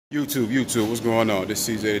YouTube, what's going on? This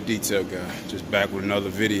is CJ the Detail Guy, just back with another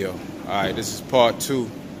video. Alright, this is part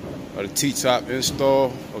 2 of the T-top install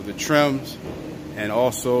of the trims and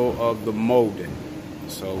also of the molding.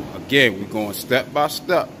 So again, we're going step by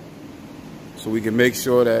step so we can make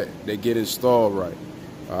sure that they get installed right.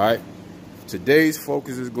 Alright, today's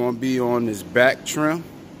focus is going to be on this back trim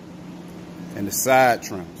and the side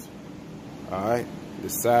trims. Alright, the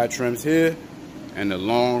side trims here and the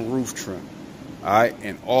long roof trim. Alright,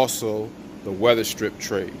 and also the weather strip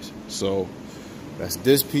trays. So that's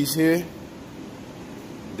this piece here,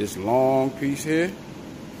 this long piece here,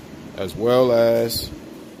 as well as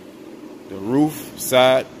the roof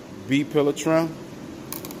side B-pillar trim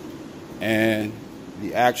and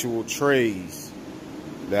the actual trays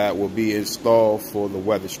that will be installed for the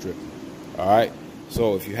weather stripping. Alright,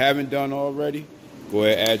 so if you haven't done already, go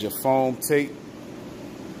ahead and add your foam tape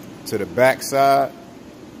to the back side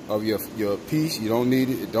of your piece. You don't need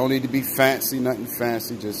it. It don't need to be fancy, nothing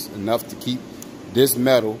fancy, just enough to keep this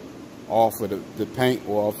metal off of the paint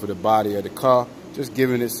or off of the body of the car, just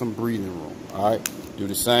giving it some breathing room. All right, do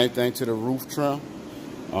the same thing to the roof trim.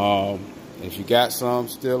 If you got some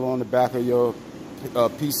still on the back of your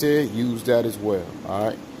piece here, use that as well.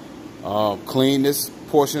 All right, clean this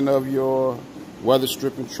portion of your weather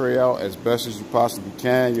stripping tray out as best as you possibly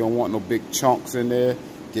can. You don't want no big chunks in there.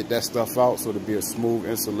 Get that stuff out so it'll be a smooth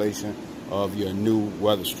installation of your new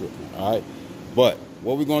weather stripping. All right, but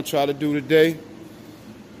what we're going to try to do today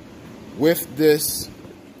with this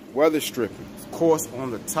weather stripping, of course,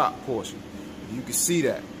 on the top portion, you can see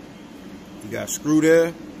that you got a screw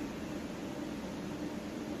there,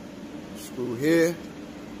 screw here,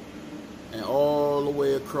 and all the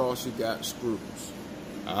way across you got screws.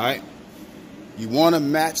 All right, you want to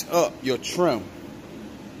match up your trim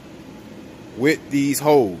with these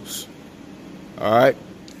holes. All right,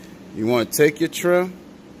 you want to take your trim,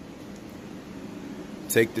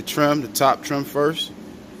 take the top trim first,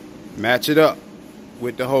 match it up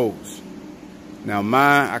with the holes. Now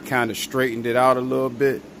mine, I kind of straightened it out a little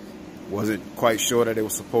bit, wasn't quite sure that it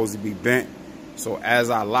was supposed to be bent, so as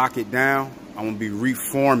I lock it down, I'm gonna be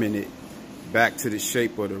reforming it back to the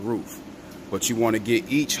shape of the roof. But you want to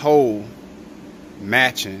get each hole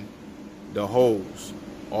matching the holes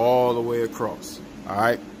all the way across. All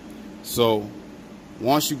right, so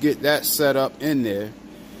once you get that set up in there,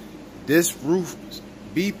 this roof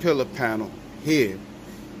B-pillar panel here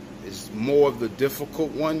is more of the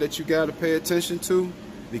difficult one that you got to pay attention to,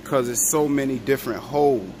 because there's so many different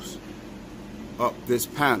holes up this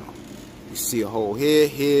panel. You see a hole here,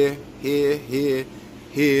 here, here, here,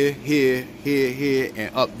 here, here, here, here,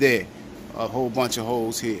 and up there, a whole bunch of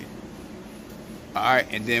holes here. All right,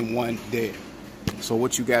 and then one there. So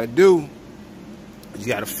what you got to do is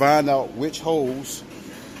you got to find out which holes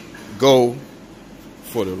go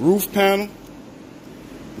for the roof panel,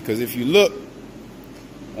 because if you look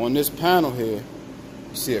on this panel here,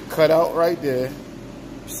 you see a cutout right there,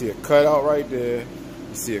 you see a cutout right there,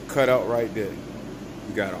 you see a cutout right there.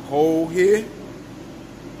 You got a hole here,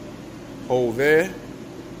 hole there,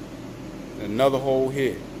 and another hole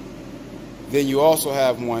here. Then you also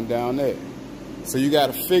have one down there. So you got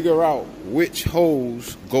to figure out which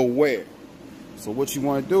holes go where. So what you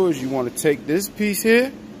want to do is you want to take this piece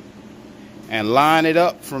here and line it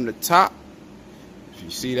up from the top. If you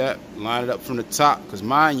see that, line it up from the top, because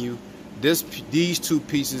mind you, these two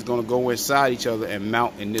pieces going to go inside each other and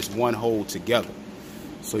mount in this one hole together.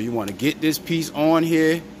 So you want to get this piece on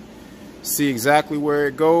here, see exactly where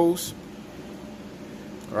it goes.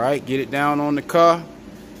 All right, get it down on the car,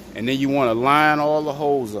 and then you want to line all the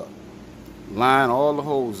holes up. Line all the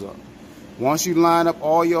holes up. Once you line up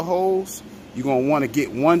all your holes, you're going to want to get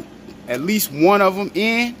at least one of them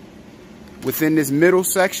in within this middle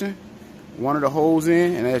section, one of the holes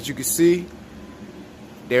in, and as you can see,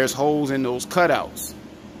 there's holes in those cutouts.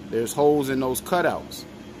 There's holes in those cutouts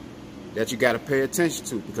that you got to pay attention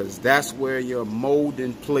to, because that's where your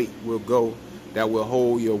molding plate will go that will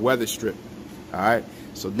hold your weather strip. All right,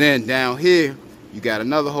 so then down here, you got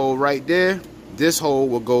another hole right there. This hole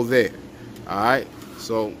will go there. All right,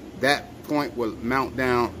 so that point will mount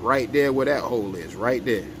down right there where that hole is, right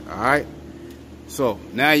there. All right, so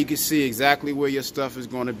now you can see exactly where your stuff is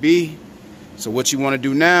going to be. So what you want to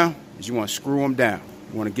do now is you want to screw them down.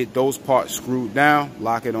 You want to get those parts screwed down,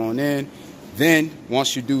 lock it on in. Then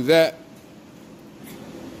once you do that,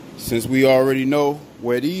 since we already know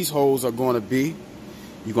where these holes are going to be,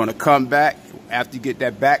 you're going to come back after you get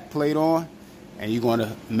that back plate on, and you're going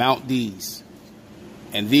to mount these.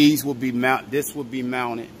 And these will be this will be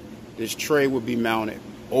mounted, this tray will be mounted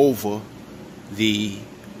over the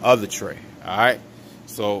other tray. All right,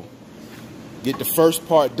 so get the first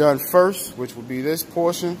part done first, which will be this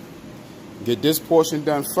portion. Get this portion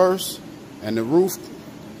done first, and the roof,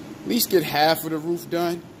 at least get half of the roof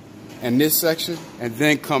done, and this section, and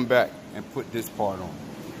then come back and put this part on.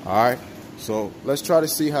 All right, so let's try to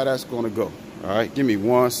see how that's gonna go. All right, give me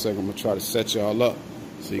 1 second. I'm gonna try to set y'all up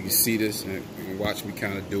so you can see this and watch me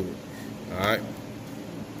kind of do it. All right.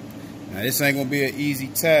 Now this ain't gonna be an easy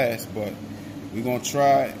task, but we're gonna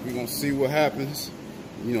try it. We're gonna see what happens.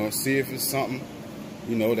 You know, see if it's something,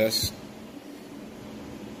 you know, that's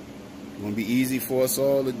gonna be easy for us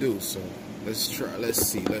all to do. So let's try. Let's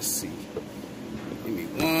see. Give me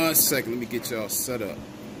 1 second. Let me get y'all set up.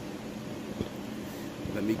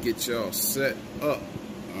 Let me get y'all set up.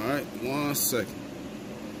 All right, 1 second.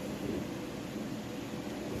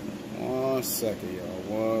 1 second,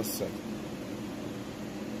 y'all. 1 second.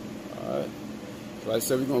 All right. So like I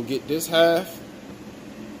said, we're gonna get this half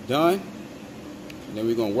done, and then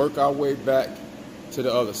we're gonna work our way back to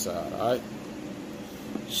the other side. All right.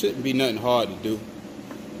 Shouldn't be nothing hard to do.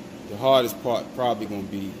 The hardest part probably gonna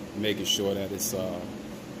be making sure that it's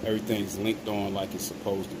everything's linked on like it's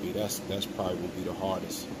supposed to be. That's probably gonna be the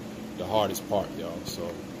hardest part, y'all. So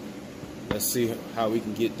let's see how we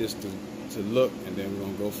can get this to look, and then we're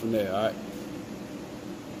gonna go from there. All right.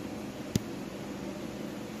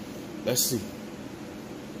 Let's see.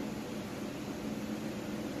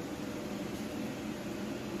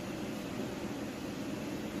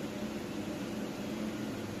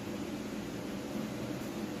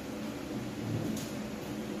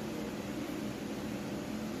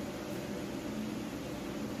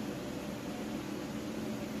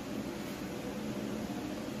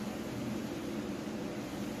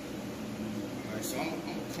 So I'm gonna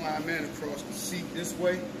climb in across the seat this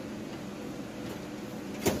way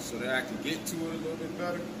so that I can get to it a little bit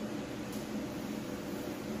better.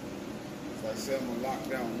 As I said, I'm gonna lock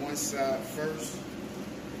down one side first,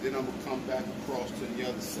 then I'm gonna come back across to the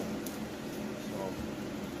other side. So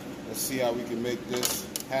let's see how we can make this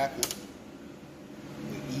happen.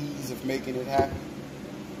 The ease of making it happen.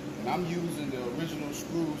 And I'm using the original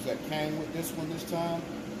screws that came with this one this time,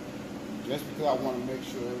 just because I want to make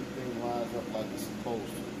sure everything lines up like it's supposed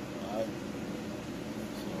to. Alright?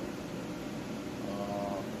 So,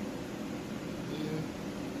 yeah.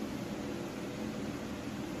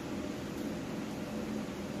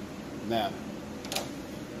 Now,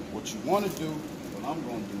 what you want to do, what I'm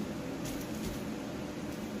going to do,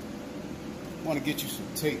 I want to get you some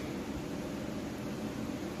tape.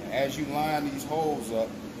 And as you line these holes up,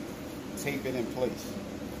 tape it in place.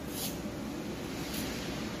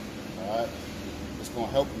 Alright, it's going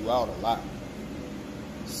to help you out a lot.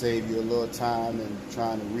 Save you a little time and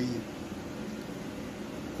trying to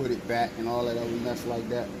put it back and all that other mess like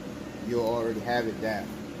that. You'll already have it down.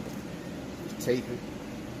 Just tape it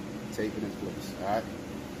in place. Alright,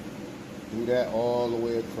 do that all the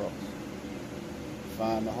way across.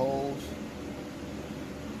 Find the holes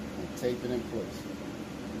and tape it in place.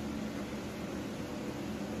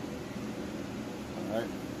 Alright.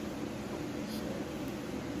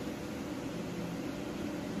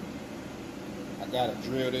 I gotta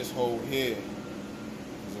drill this hole here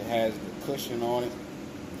because it has the cushion on it.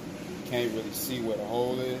 You can't really see where the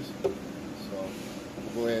hole is. So I'm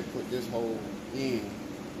gonna go ahead and put this hole in.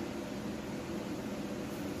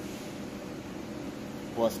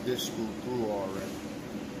 Bust this screw through already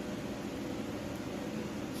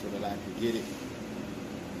so that I can get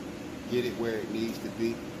it where it needs to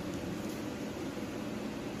be.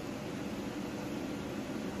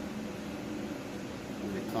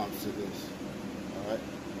 When it comes to this. Alright.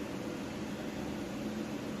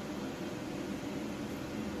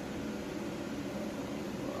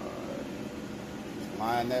 Just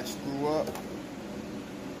line that screw up.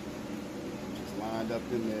 Just lined up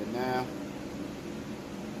in there now.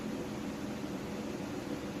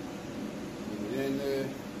 Get it in there.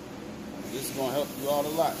 This is going to help you out a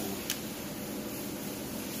lot.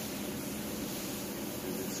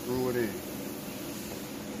 And then screw it in.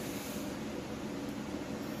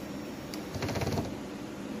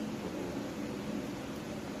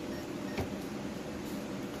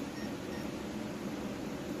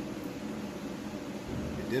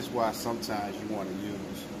 This is why sometimes you want to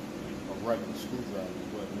use a regular screwdriver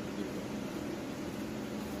as well.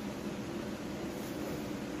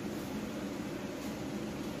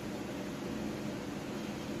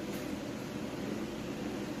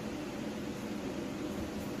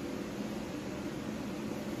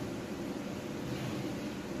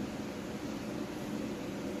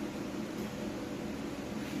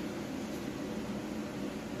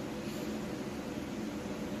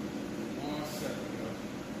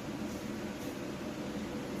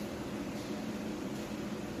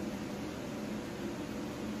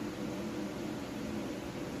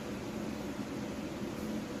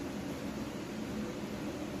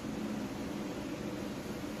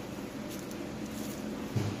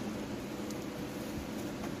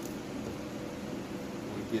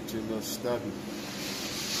 get your little stubby.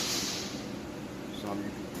 Something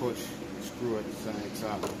you can push and screw at the same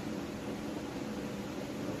time.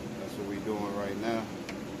 That's what we're doing right now.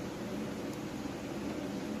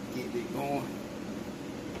 Get it going.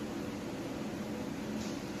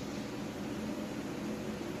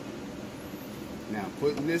 Now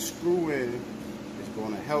putting this screw in is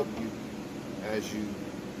going to help you as you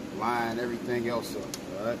line everything else up,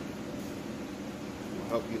 alright? It will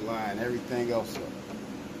help you line everything else up.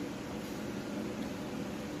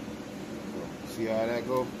 See how that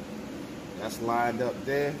go? That's lined up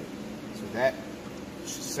there. So that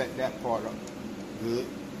should set that part up good.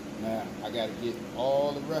 Now I got to get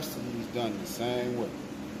all the rest of these done the same way.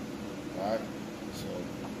 Alright? So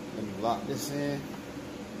let me lock this in.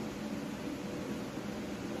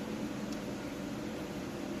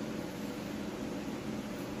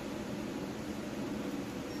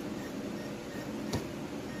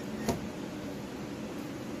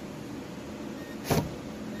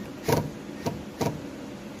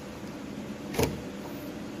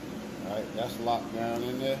 That's locked down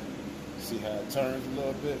in there. See how it turns a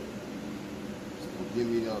little bit? It's going to give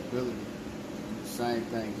me the ability to do the same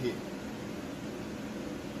thing here.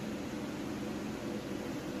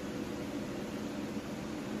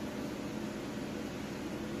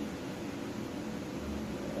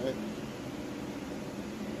 Alright.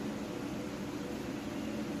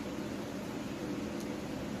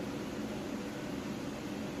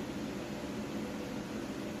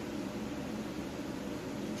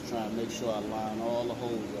 Trying to make sure I line all the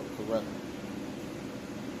holes up correctly.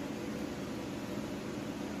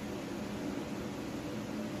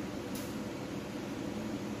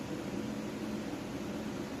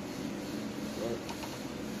 Right.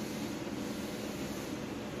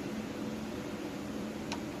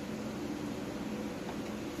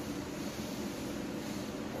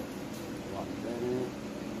 Lock that in.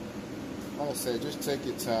 Like I said, just take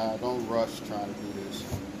your time. Don't rush trying to do this.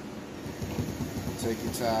 Take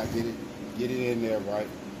your time, get it in there right.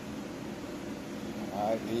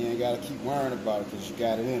 Alright, and you ain't gotta keep worrying about it because you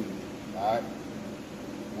got it in there. Alright?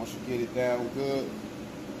 Once you get it down good,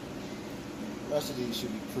 the rest of these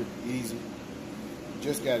should be pretty easy. You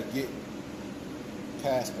just gotta get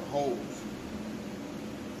past the holes.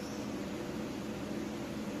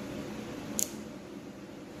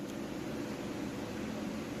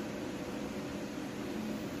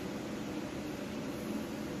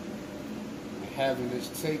 Having this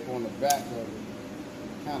tape on the back of it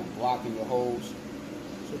kind of blocking the holes,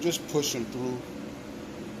 so just push them through.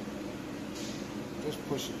 Just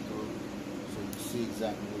push it through so you see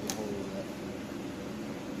exactly where the hole is at,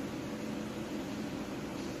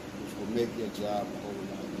 which will make your job a whole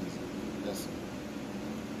lot easier. That's it.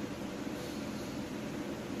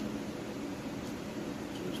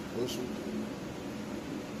 Just push them through.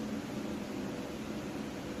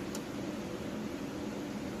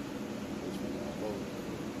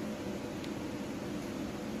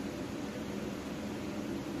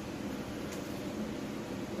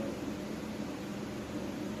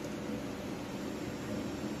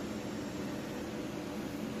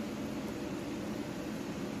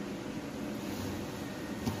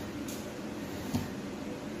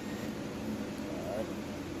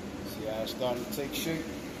 It's starting to take shape.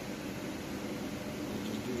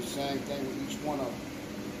 Just do the same thing with each one of them.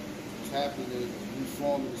 What's happening is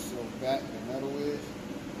reforming itself back, the metal is,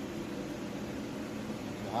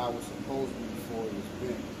 to how it's supposed to be before it was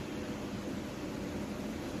bent.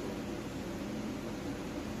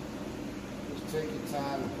 Just take your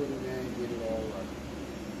time and put it in and get it all right.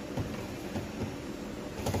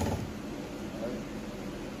 Alright?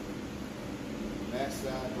 On that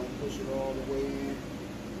side, don't push it all the way in.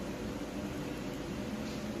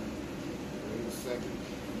 Second,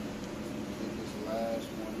 get this last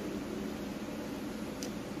one in.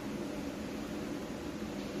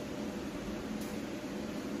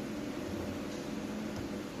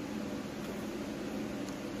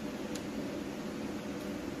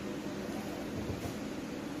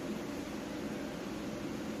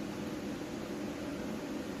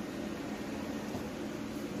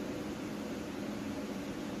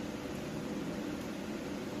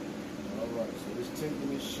 All right, so just taking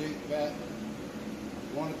this shape back.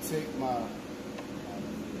 I want to take my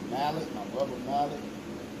mallet, my rubber mallet,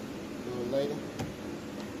 a little later.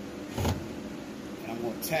 And I'm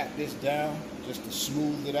going to tap this down just to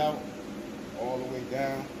smooth it out all the way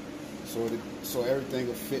down so everything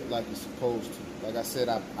will fit like it's supposed to. Like I said,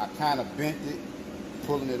 I kind of bent it,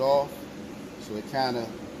 pulling it off, so it kind of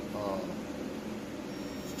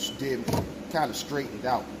straightened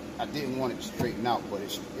out. I didn't want it to straighten out, but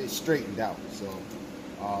it straightened out. So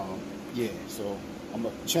Yeah, so I'm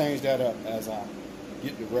gonna change that up as I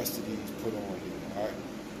get the rest of these put on here. All right.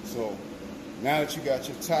 So now that you got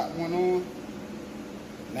your top one on,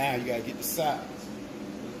 now you gotta get the sides.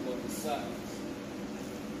 Let's look at the sides.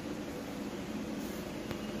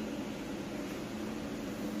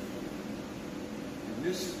 And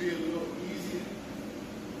this should be a little easier.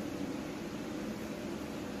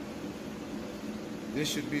 This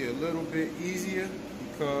should be a little bit easier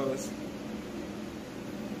because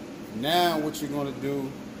now what you're going to do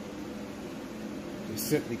is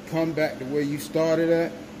simply come back to where you started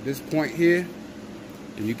at, this point here,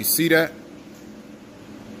 and you can see that.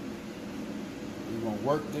 You're going to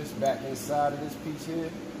work this back inside of this piece here.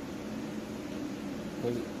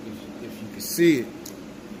 Because if you can see it,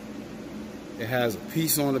 it has a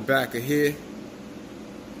piece on the back of here,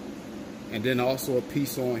 and then also a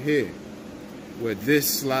piece on here, where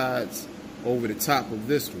this slides over the top of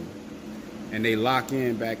this one, and they lock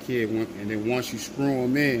in back here, and then once you screw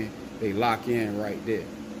them in, they lock in right there.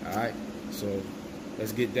 All right, so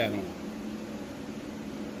let's get that on.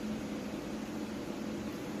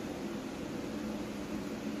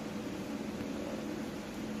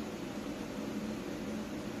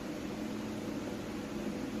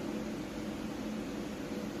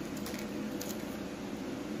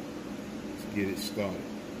 Let's get it started.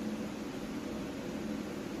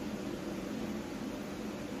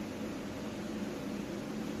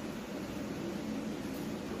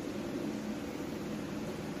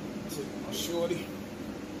 Shorty.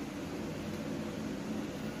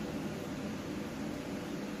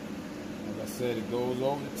 Like I said, it goes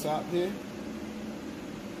over the top here.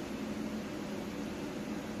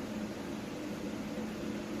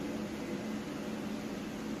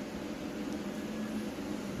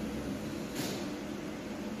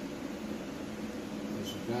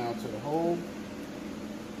 Push it down to the hole.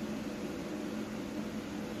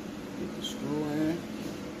 Get the screw in.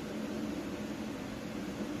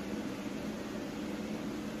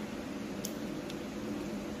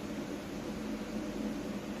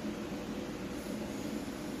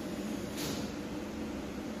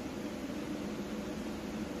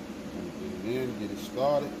 Get it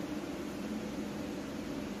started.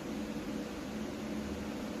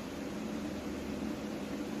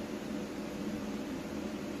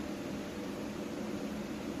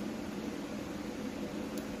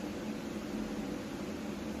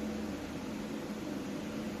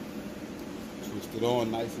 Twist it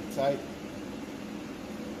on nice and tight.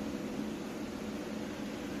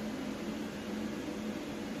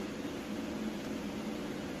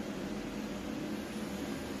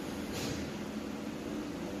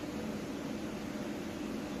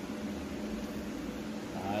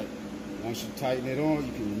 Once you tighten it on,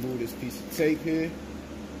 you can remove this piece of tape here.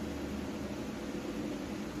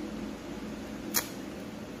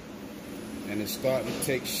 And it's starting to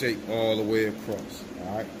take shape all the way across.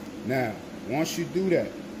 All right. Now, once you do that,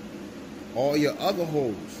 all your other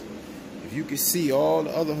holes, if you can see all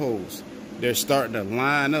the other holes, they're starting to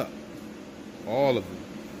line up. All of them.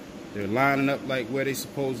 They're lining up like where they're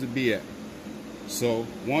supposed to be at. So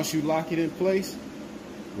once you lock it in place,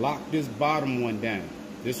 lock this bottom one down.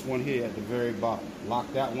 This one here at the very bottom.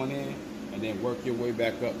 Lock that one in and then work your way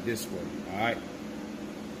back up this way. All right.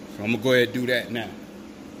 So I'm going to go ahead and do that now.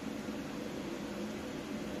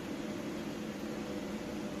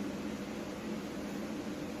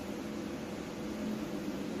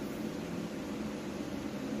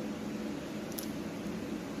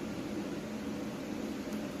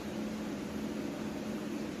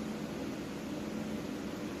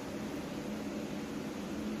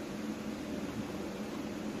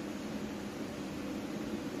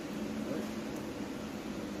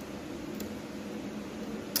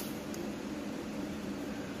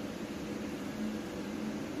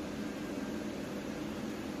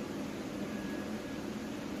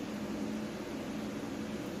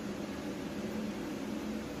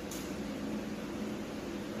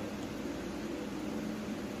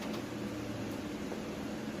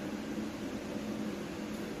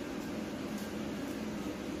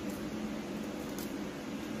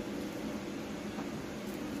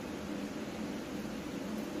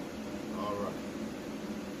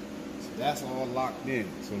 That's all locked in.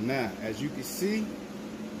 So now, as you can see,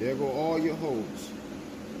 there go all your holes.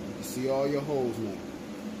 You can see all your holes now.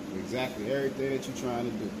 Exactly everything that you're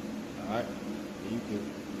trying to do. All right? And you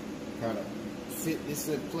can kind of fit this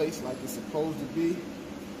in place like it's supposed to be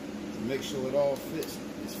to make sure it all fits.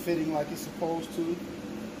 It's fitting like it's supposed to.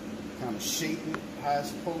 Kind of shape it how it's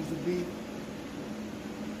supposed to be.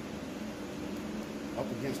 Up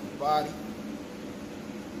against the body.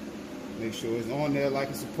 Make sure it's on there like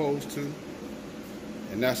it's supposed to.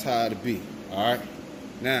 and that's how it'll be. All right.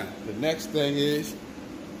 Now the next thing is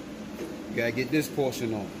you gotta get this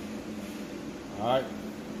portion on. All right.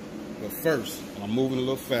 But first, I'm moving a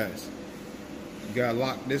little fast. You gotta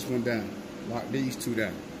lock this one down. Lock these two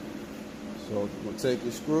down. So we'll take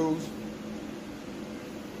your screws.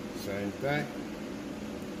 Same thing.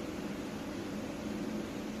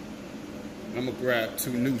 I'm gonna grab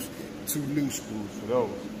two new screws for those.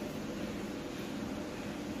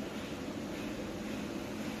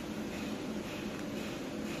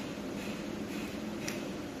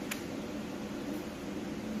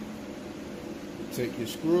 Take your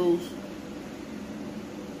screws.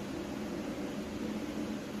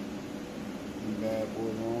 And bad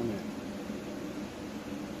boys on it.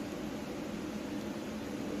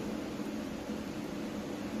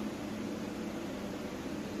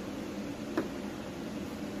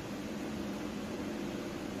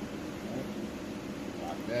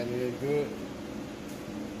 Lock that in good.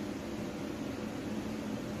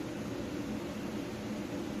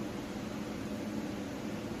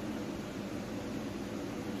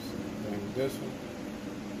 This one.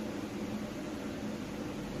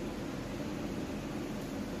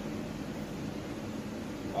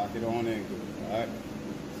 Lock it on in good. Alright.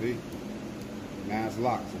 See? Now it's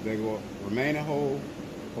locked. So they go remaining hole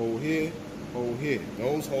here, hole here.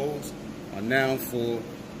 Those holes are now for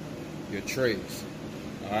your trays.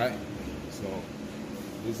 Alright? So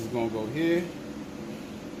this is gonna go here.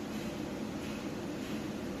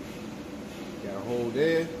 Got a hole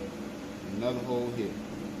there, another hole here.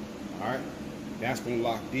 Alright, that's gonna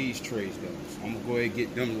lock these trays down. So I'm gonna go ahead and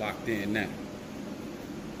get them locked in now.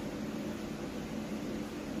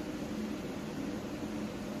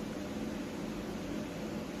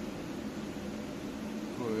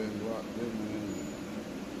 Go ahead and lock them in.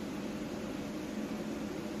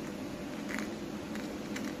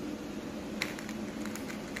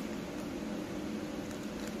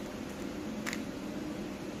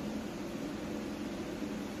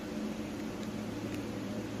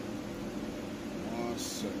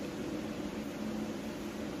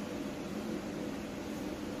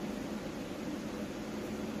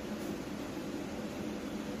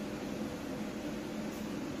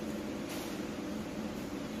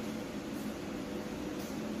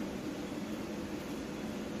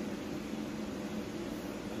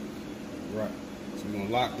 Right, so we're gonna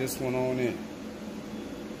lock this one on in.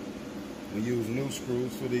 We use new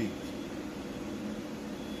screws for these.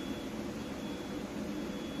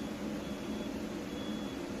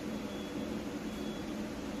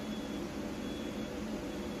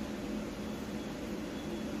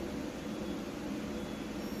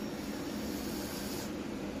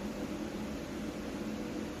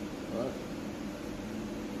 All right.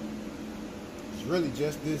 It's really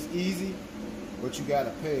just this easy. But you gotta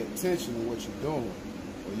pay attention to what you're doing,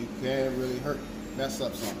 or you can really mess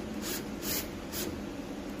up something,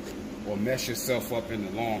 or mess yourself up in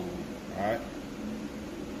the long run. All right.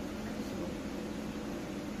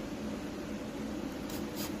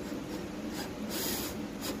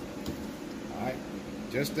 All right.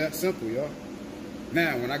 Just that simple, y'all.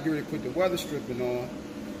 Now, when I get ready to put the weather stripping on,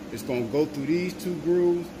 it's gonna go through these two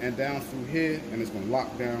grooves and down through here, and it's gonna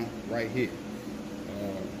lock down right here.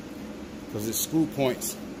 Because it's screw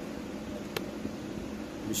points.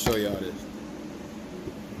 Let me show y'all this.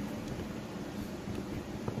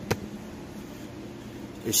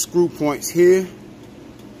 It's screw points here,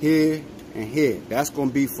 here, and here. That's going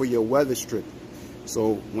to be for your weather stripping.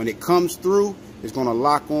 So when it comes through, it's going to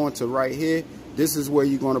lock on to right here. This is where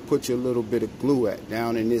you're going to put your little bit of glue at,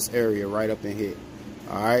 down in this area right up in here.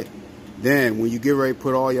 All right. Then when you get ready to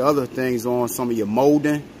put all your other things on, some of your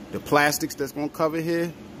molding, the plastics that's going to cover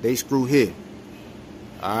here, they screw here.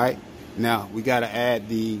 All right. Now we got to add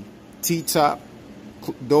the T-top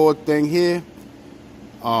door thing here.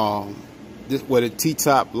 This where the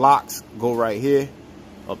T-top locks go right here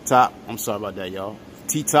up top. I'm sorry about that, y'all.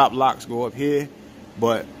 T-top locks go up here,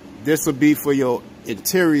 but this will be for your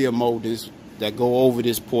interior moldings that go over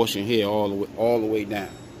this portion here all the way down.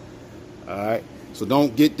 All right. So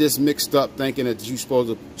don't get this mixed up thinking that you're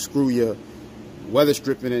supposed to screw your weather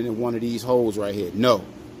stripping in one of these holes right here. No.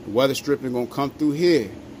 The weather stripping gonna come through here,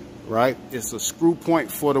 right? It's a screw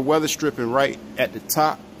point for the weather stripping right at the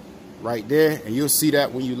top, right there, and you'll see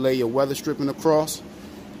that when you lay your weather stripping across.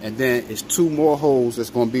 And then it's two more holes that's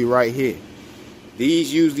gonna be right here.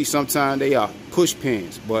 These usually sometimes they are push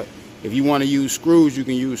pins, but if you want to use screws, you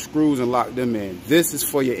can use screws and lock them in. This is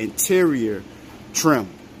for your interior trim,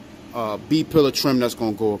 B-pillar trim that's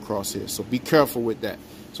gonna go across here. So be careful with that.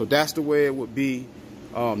 So that's the way it would be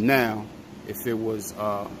now. If it was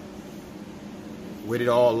with it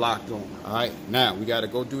all locked on. All right, now we got to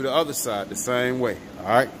go do the other side the same way. All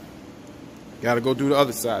right, got to go do the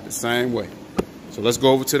other side the same way. So let's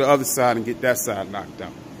go over to the other side and get that side knocked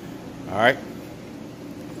out. All right,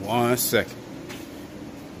 1 second.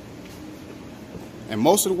 And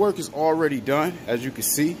most of the work is already done. As you can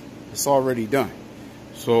see, it's already done.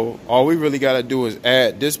 So all we really got to do is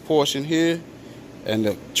add this portion here and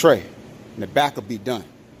the tray, and the back will be done.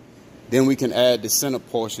 Then we can add the center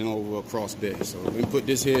portion over across there. So we put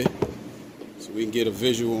this here so we can get a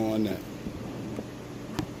visual on that.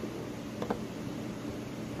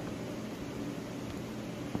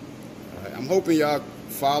 All right, I'm hoping y'all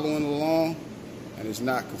following along and it's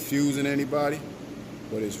not confusing anybody,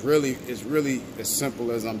 but it's really as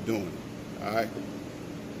simple as I'm doing it. All right,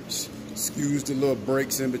 excuse the little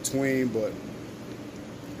breaks in between, but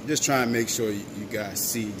just trying to make sure you guys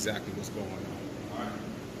see exactly what's going on. All right,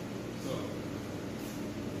 so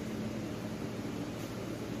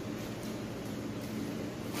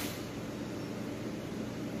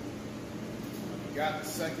got the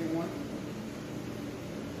second one.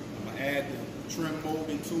 I'm gonna add the trim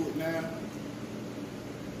molding to it now.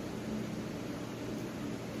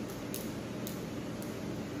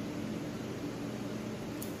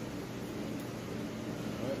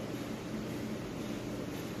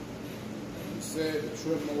 Said the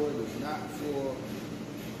trim mold is not for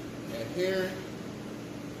adhering.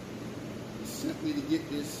 It's simply to get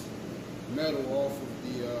this metal off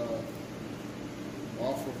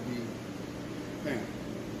of the pan.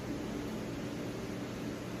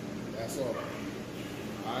 That's all.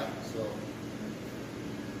 Alright, so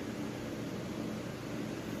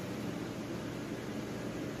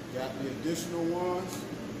got the additional ones.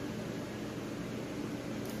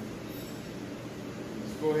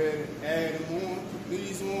 Go ahead and add them on, put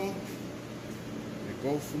these on, and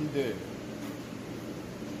go from there.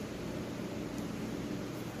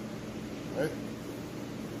 Right?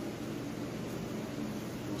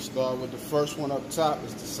 We'll start with the first one up top.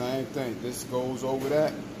 It's the same thing. This goes over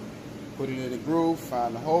that. Put it in the groove,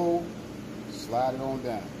 find the hole, slide it on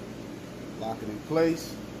down. Lock it in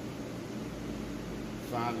place.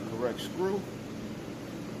 Find the correct screw.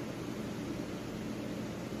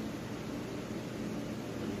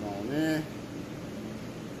 In.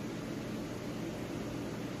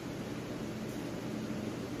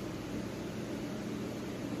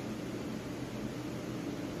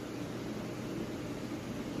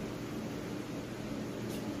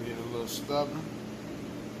 Being a little stubborn.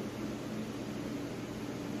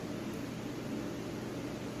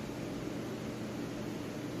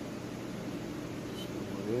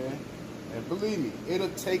 Yeah. And believe me, it'll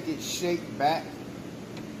take its shape back.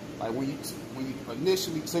 Like when you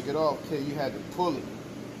initially took it off, okay, you had to pull it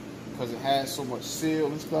because it had so much seal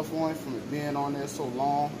and stuff on it from it being on there so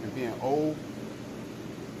long and being old.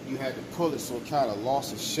 You had to pull it, so it kind of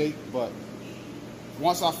lost its shape. But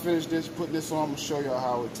once I finish this, putting this on, I'm gonna show y'all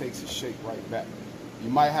how it takes its shape right back.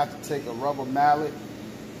 You might have to take a rubber mallet.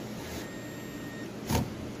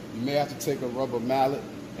 You may have to take a rubber mallet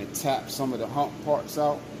and tap some of the hump parts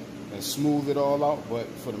out and smooth it all out, but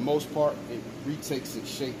for the most part, it retakes its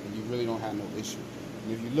shape and you really don't have no issue.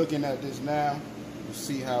 And if you're looking at this now, you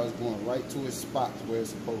see how it's going right to its spots where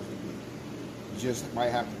it's supposed to be. You just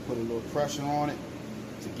might have to put a little pressure on it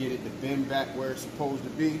to get it to bend back where it's supposed to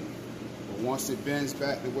be. But once it bends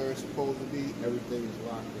back to where it's supposed to be, everything is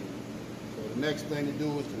locked in. So the next thing to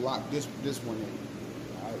do is to lock this one in.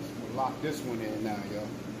 All right, so I'm gonna lock this one in now, y'all.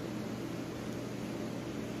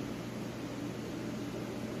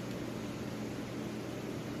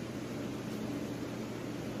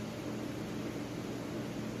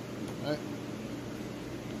 Right.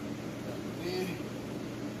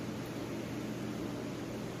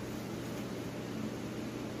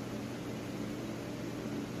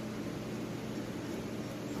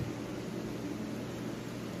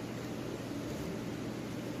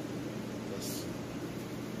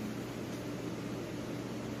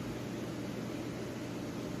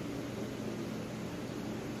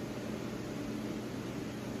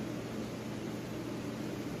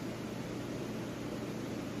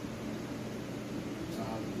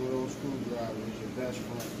 Good old screwdriver is your best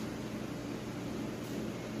friend.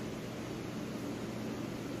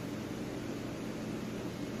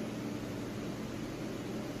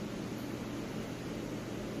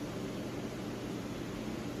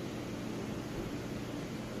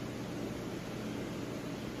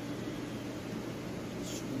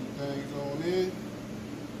 Screw things on in.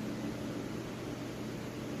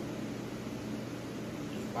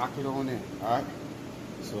 Lock it on in. Alright?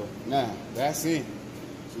 So now that's in.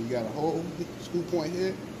 So you got a whole screw point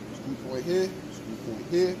here, screw point here, screw point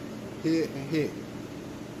here, here, and here.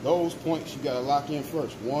 those points you gotta lock in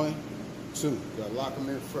first. 1, 2. You gotta lock them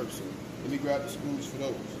in first. So let me grab the screws for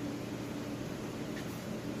those.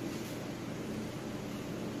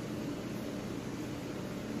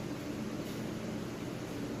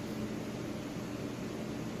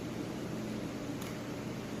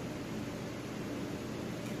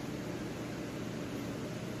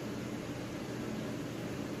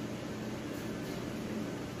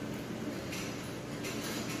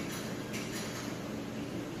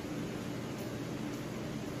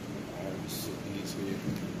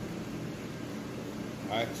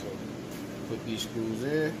 Alright, so put these screws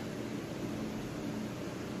in.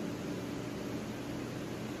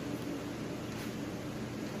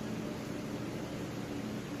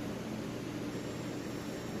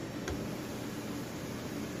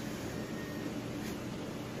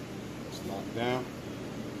 It's locked down.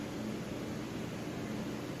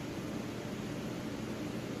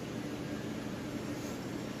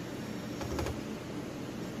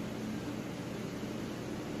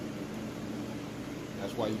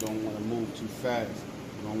 That's why you don't want to move too fast.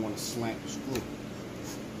 You don't want to slant the screw.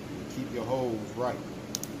 Keep your holes right.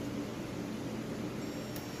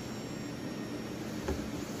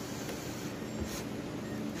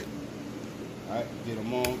 Alright, get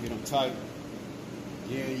them on, get them tight.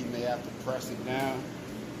 Again, you may have to press it down.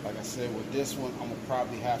 Like I said, with this one, I'm going to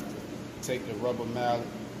probably have to take the rubber mallet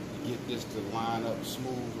and get this to line up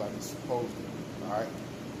smooth like it's supposed to. Alright,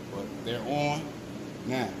 but they're on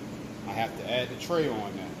now. I have to add the tray on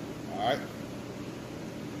now. Alright?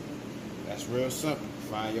 That's real simple.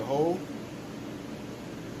 Find your hole,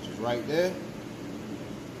 which is right there.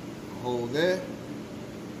 Hole there.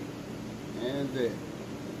 And there.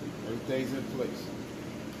 Everything's in place.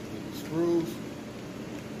 Get the screws.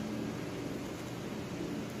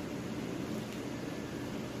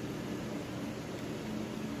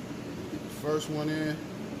 Get the first one in.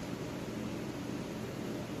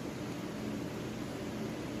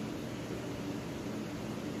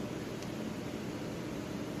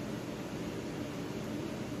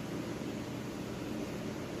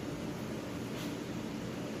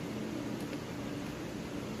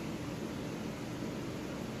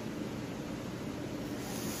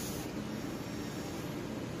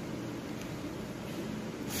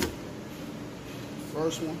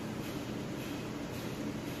 First one.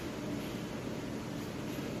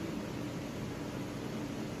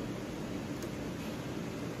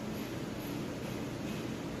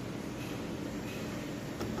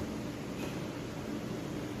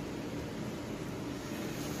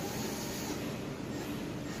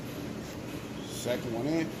 Second one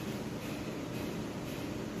in.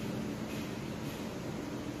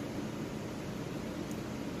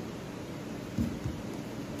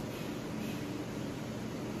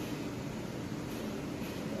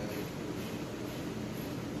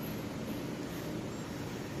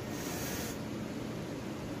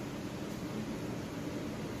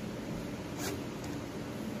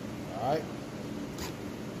 Alright.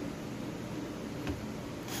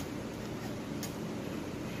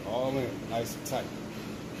 All in, nice and tight.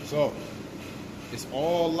 So, it's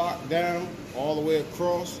all locked down all the way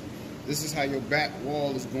across. This is how your back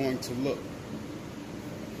wall is going to look.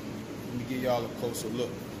 Let me give y'all a closer look.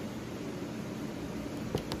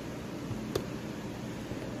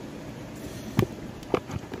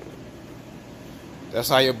 That's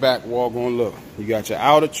how your back wall gonna look. You got your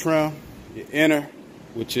outer trim, your inner,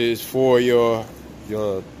 which is for your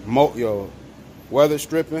weather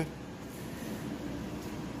stripping.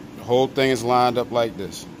 The whole thing is lined up like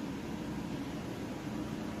this,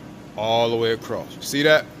 all the way across. See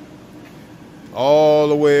that? All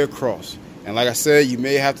the way across. And like I said, you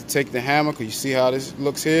may have to take the hammer, because you see how this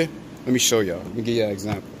looks here. Let me show y'all. Let me give you an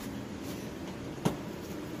example.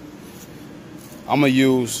 I'm gonna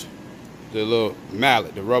use the little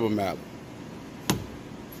mallet, the rubber mallet.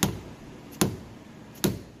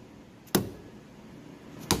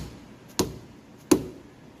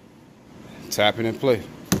 Tap it in place.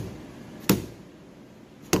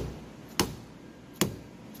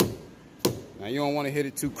 Now you don't want to hit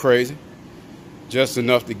it too crazy, just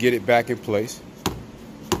enough to get it back in place.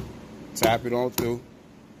 Tap it on through.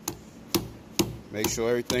 Make sure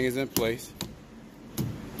everything is in place.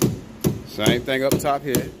 Same thing up top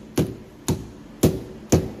here.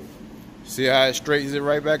 See how it straightens it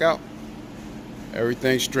right back out?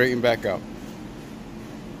 Everything straightened back out.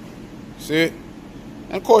 See it?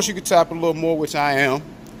 And of course you can tap a little more, which I am,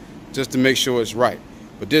 just to make sure it's right.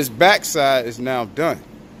 But this back side is now done.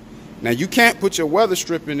 Now you can't put your weather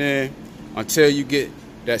stripping in until you get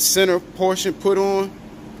that center portion put on.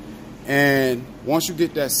 And once you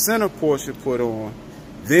get that center portion put on,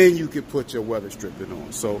 Then you can put your weather stripping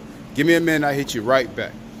on. So give me a minute, I'll hit you right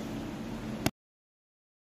back.